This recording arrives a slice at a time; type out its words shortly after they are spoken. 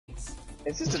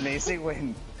It's just amazing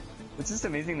when. It's just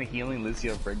amazing the healing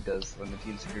Lucio Brig does when the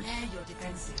team's grouped.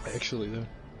 Actually, though.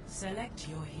 Select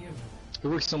your hero. It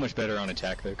works so much better on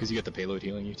attack, though, because you get the payload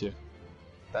healing you, too.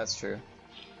 That's true.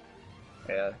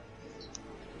 Yeah.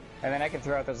 And then I can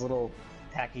throw out those little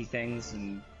tacky things,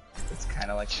 and it's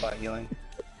kind of like spot healing.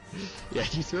 Yeah,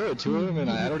 you throw it to him, and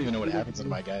I don't even know what happens to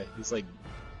my guy. He's like...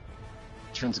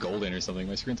 turns golden or something.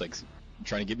 My screen's like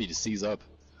trying to get me to seize up.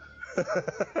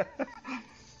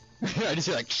 I just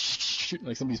hear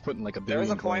like somebody's putting like a billion.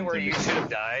 There was a point where you should have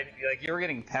died. Like you were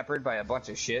getting peppered by a bunch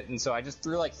of shit, and so I just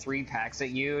threw like 3 packs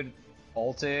at you,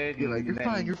 ulted. You're like, you're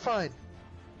fine, you're fine.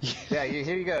 Yeah,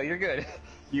 here you go, you're good.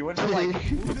 You went from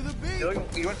like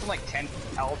you went from like 10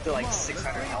 health to like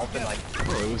 600 health in like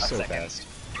it was a so second. fast.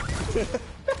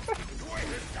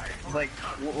 Like,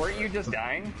 weren't you just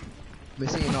dying?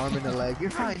 Missing an arm and a leg. You're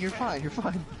fine, you're fine, you're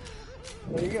fine.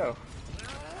 There you go.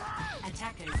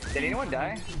 Did anyone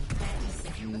die?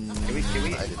 Did we?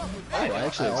 I didn't. Oh,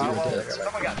 actually,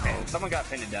 someone got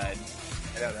pinned and died.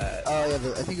 I know that. Oh yeah,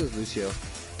 I think it was Lucio.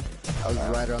 I was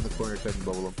right around the corner trying to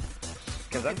bubble him.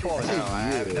 Because I'm 12 now, I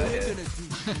haven't died yet.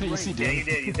 You see, Yeah, you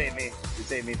did, you saved me. You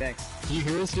saved me, thanks. Can you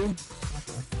hear us, dude?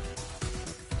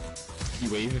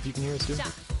 You wave if you can hear us, dude?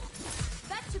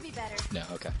 That should be better. No,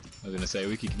 okay. I was gonna say,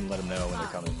 we can let him know when they're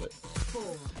coming, but...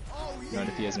 not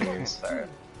if he has no ears. Sorry.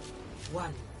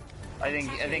 I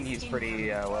think he's pretty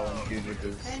well in tune with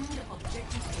his...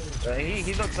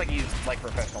 he looks like he's like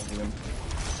professional doing.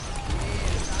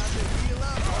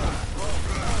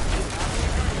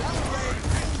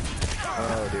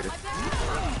 Oh, dude. That's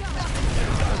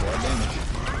a lot of damage.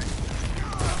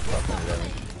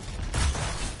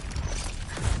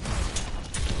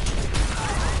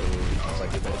 Sounds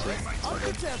like good better.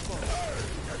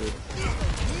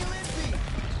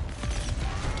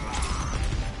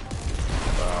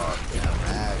 Oh, damn,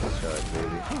 that's good,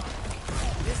 baby.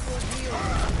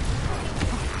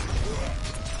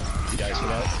 You guys for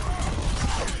that?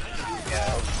 Yeah,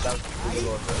 that was pretty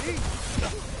low.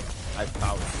 I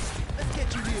power. Let's get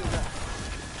you healed up.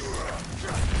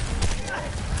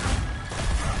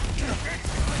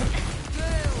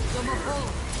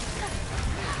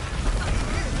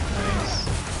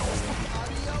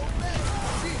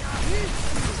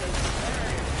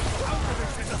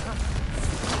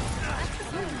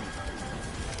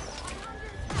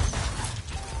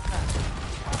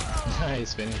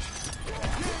 Nice finish.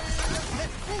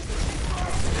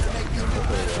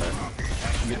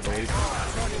 Get bullied.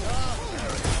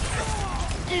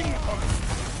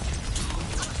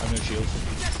 I'm no shield.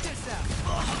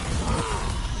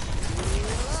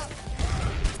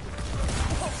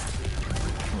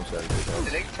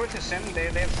 Did they switch to Sim? They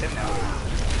have Sim now.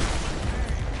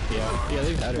 Yeah,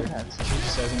 they've had her. She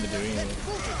just hasn't been doing anything.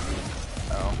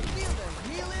 Oh.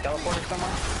 Teleported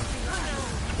somewhere?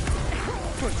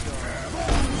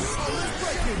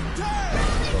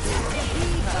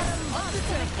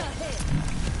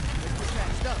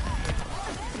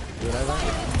 Did I land?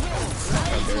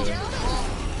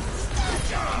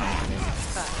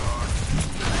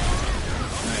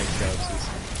 Nice job, sis.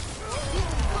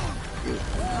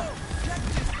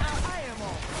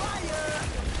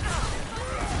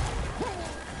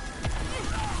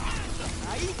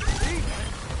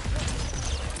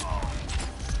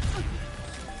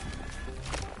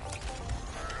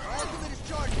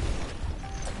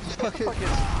 Fucking, like,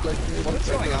 What's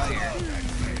going on here?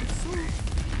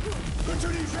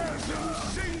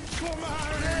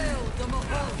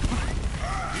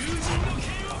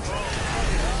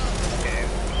 Okay.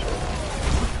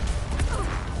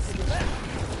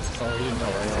 Oh, he didn't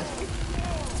know that.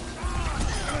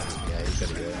 Yeah, he's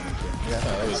gotta go. yeah,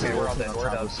 Oh, that was Okay, it. we're all dead. We're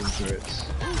done.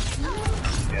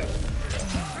 Yeah.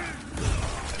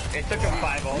 It took them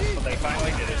 5 ults, but they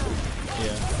finally did it.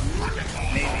 Yeah.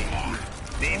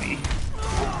 Maybe.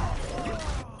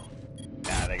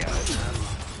 Nah, they got it.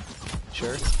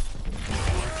 Sure.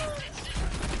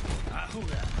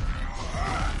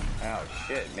 Oh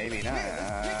shit, maybe not.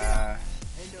 And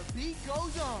the beat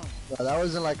goes on. No, that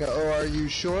wasn't like a, oh, are you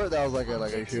sure? That was like a,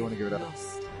 like, are you sure you want to give it up?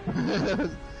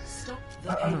 Stop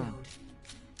the payload.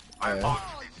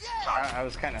 I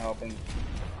was kind of hoping.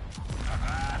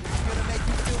 Gonna make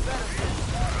you feel better.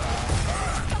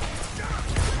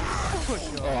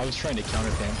 Oh, I was trying to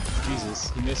counter him.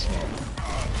 Jesus, he missed me. Oh,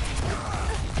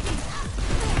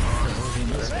 he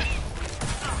missed me.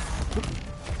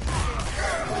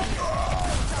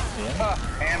 Yeah.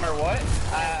 Hammer, what?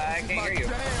 I can't hear you.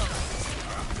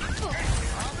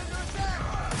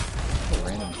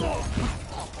 Random kill.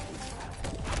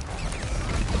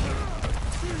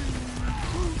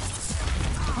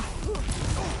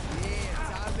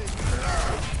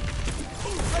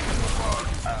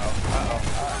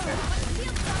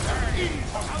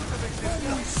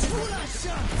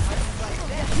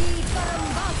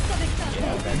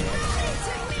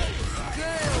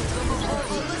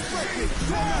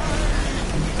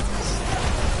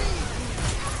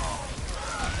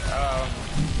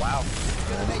 Ow.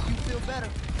 Gonna make you feel better.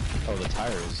 Oh, the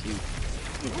tire is huge.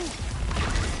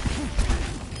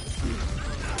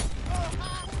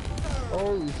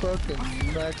 Holy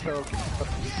fucking max health.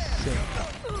 Fucking sick.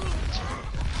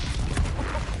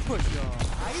 Push on.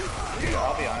 Dude,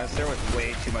 I'll be honest, there was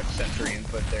way too much sensory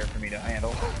input there for me to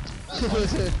handle.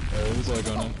 It was all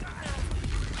going on.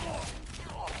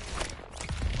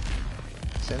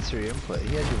 Sensory input.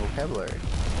 He has your vocabulary.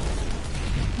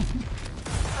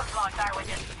 Like I was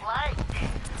just playing.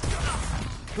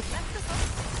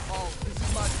 Oh, this is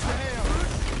my jam.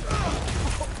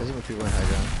 Doesn't when people in high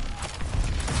ground.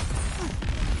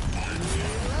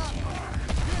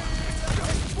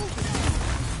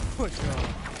 Push on.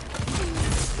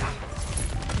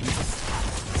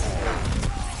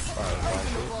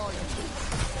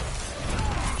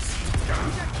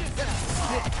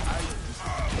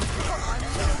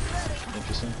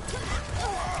 Interesting.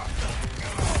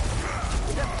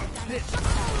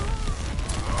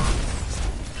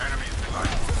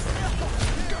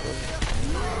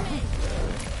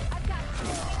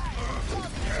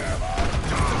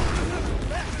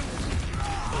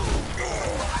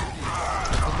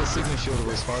 The signal shield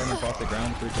was far enough off the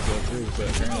ground for it to go through, but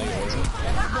apparently it wasn't.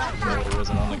 No, it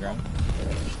wasn't on the ground.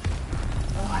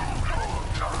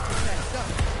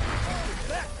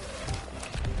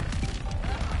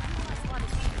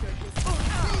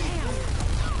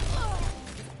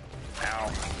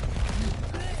 Ow.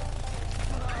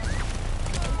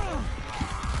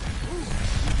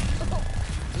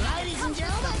 Ladies and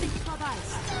gentlemen,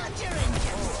 start your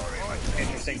engines.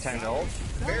 Interesting time to ult.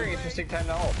 Very interesting time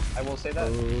to ult. I will say that. I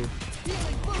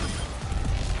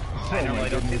Oh normally my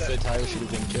don't do goodness, that. that tire should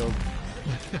have been killed.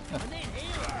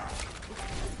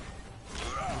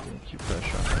 Keep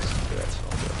pressure on this. That's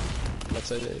all good.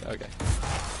 That's it? Okay.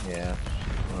 Yeah.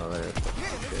 Oh, there. Shit.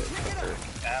 Fucker.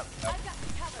 Yep.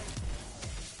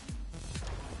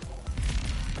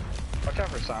 Watch out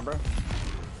for Sombra.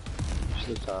 Just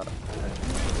the top.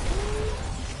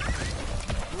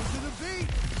 Move to the beat.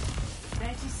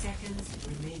 30 seconds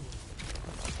remaining.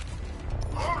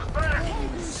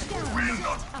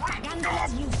 Apagando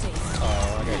las luces.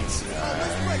 Oh, I got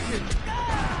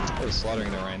I was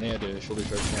slaughtering the Ryan. They had to shoulder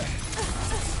charge now.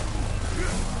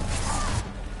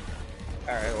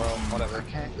 Alright, well, whatever. I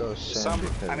can't go Sam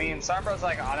because... I mean, Sombra's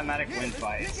like automatic win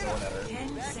fight, so whatever.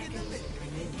 10 seconds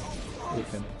remaining.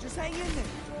 Lupin. Just hang in there.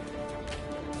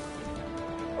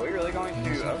 Are we really going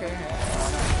to? Okay.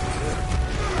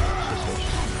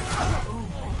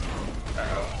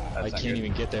 I can't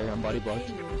even get there. I'm body blocked.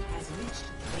 Has reached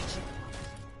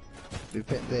We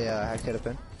pin, they hacked out a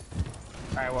pin.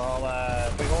 Alright, well,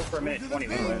 if we hold for a minute 20,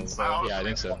 we win, so. Yeah, I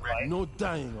think so. Fight. No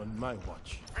dying on my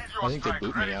watch. I think they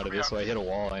boot me out of it, so I hit a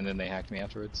wall and then they hacked me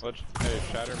afterwards. Hey,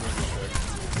 shatter me quick.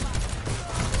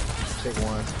 Take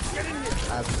one.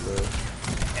 Absolutely.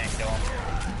 Can't kill him.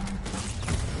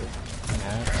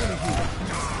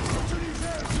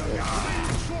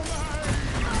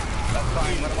 That's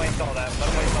fine, let him waste all that. Let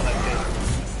him waste all that shit.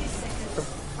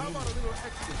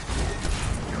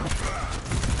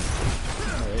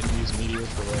 Alright, use meteor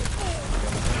for what?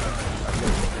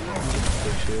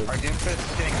 Our Doomfist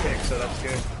is getting picked, so that's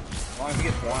good. As long as he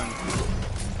gets one.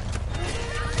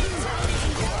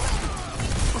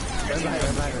 Right behind her,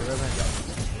 right behind her.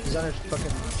 He's on her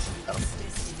fucking... Oh.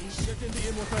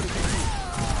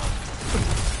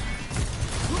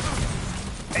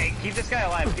 Hey, keep this guy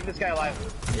alive, keep this guy alive.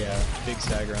 Yeah, big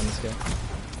stagger on this guy.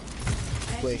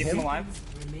 Wait, Keep him alive.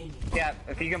 remaining. Yeah,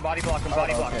 if you can body block him,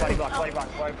 body block, body block, body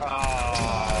block, body block. Oh.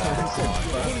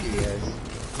 Fuck you guys.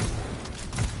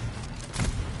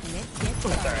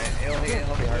 That's alright, it'll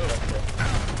be hard to kill.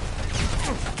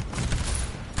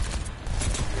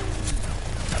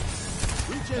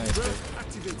 Nice, dude.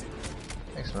 Activated.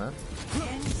 Thanks, man.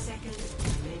 10 seconds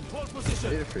remaining. Hold I position.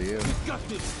 did it for you. Got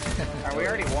this. Alright, we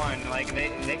already won. Like,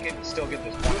 they could still get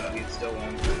this point, and we'd still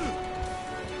win.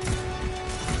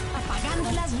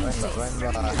 Apagando las Run, luces.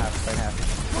 run half.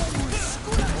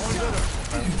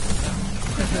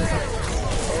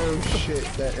 Oh shit,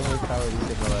 that only power you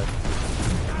saved my life.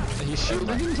 He's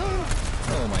shielding himself?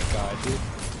 Oh my god, dude.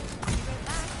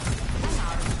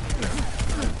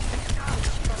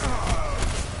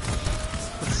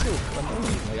 It's so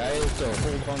annoying. Like, I have to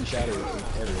hold on shatter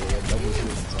everywhere. I have double shield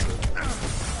and something.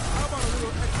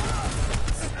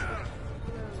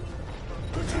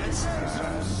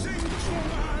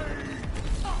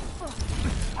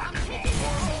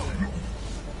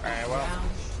 Alright, well,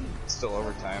 it's still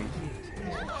overtime.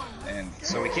 And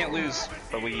so we can't lose,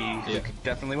 but we could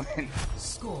definitely win.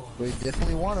 Score We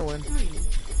definitely want to win.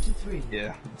 3-3.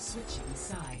 Yeah. Switching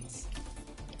sides.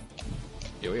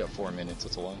 Yeah, we got 4 minutes.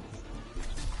 That's a lot.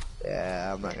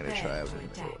 Yeah, I'm not gonna try. Prepare I'm to gonna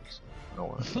attack. I don't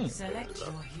want to. Select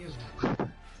your hero.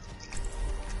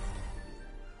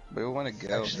 We want to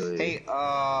go. Actually- Hey,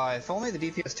 if only the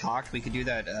DPS talked, we could do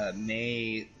that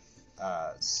May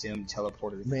sim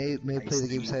teleporter. May play the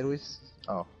game thing. sideways?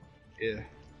 Oh. Yeah.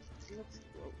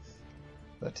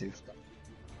 That too.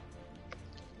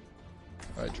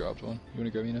 I dropped one. You wanna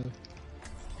grab me another?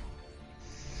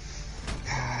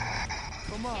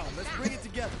 Come on, let's bring it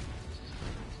together.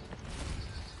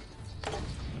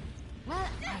 Well,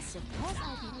 I suppose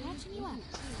I'll be catching you up,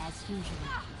 as usual.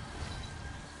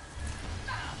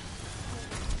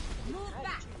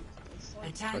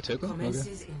 Attack Protego?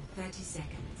 commences in 30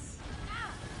 seconds.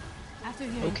 After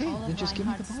hearing Okay, all then of just give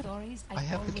me the Reinhardt's bottle. stories, I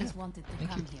have the always cap. wanted to Thank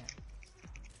come you. here.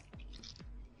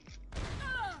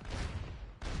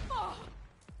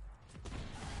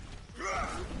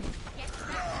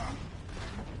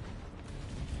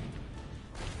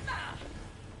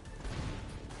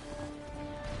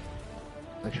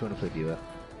 I actually want to play Diva.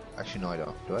 Actually, no, I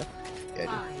don't. Do I? Yeah, I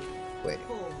 5, do. Wait.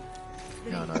 4,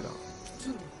 3, No, I don't.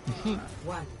 2,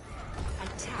 1.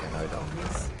 Attack Yeah, no, I don't.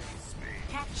 commences.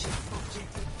 Capture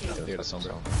objective A. There to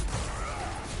Sombra.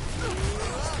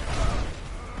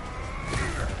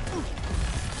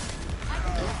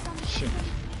 Shit.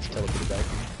 Teleported back.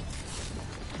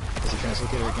 Is he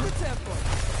translocated again?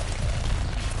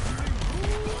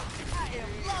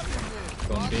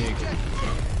 Going big.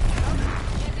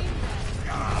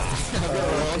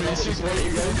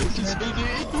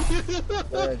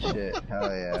 Good shit.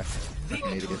 Hell yeah.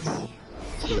 Fucking idiots.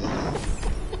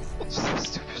 So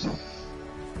stupid.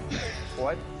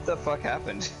 What the fuck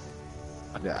happened?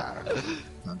 Nah.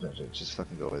 I'm just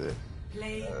fucking go with it.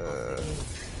 Play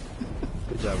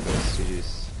Good job, guys.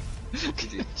 GG's.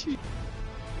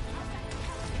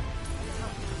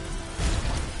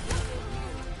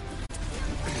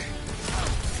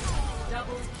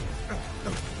 double. No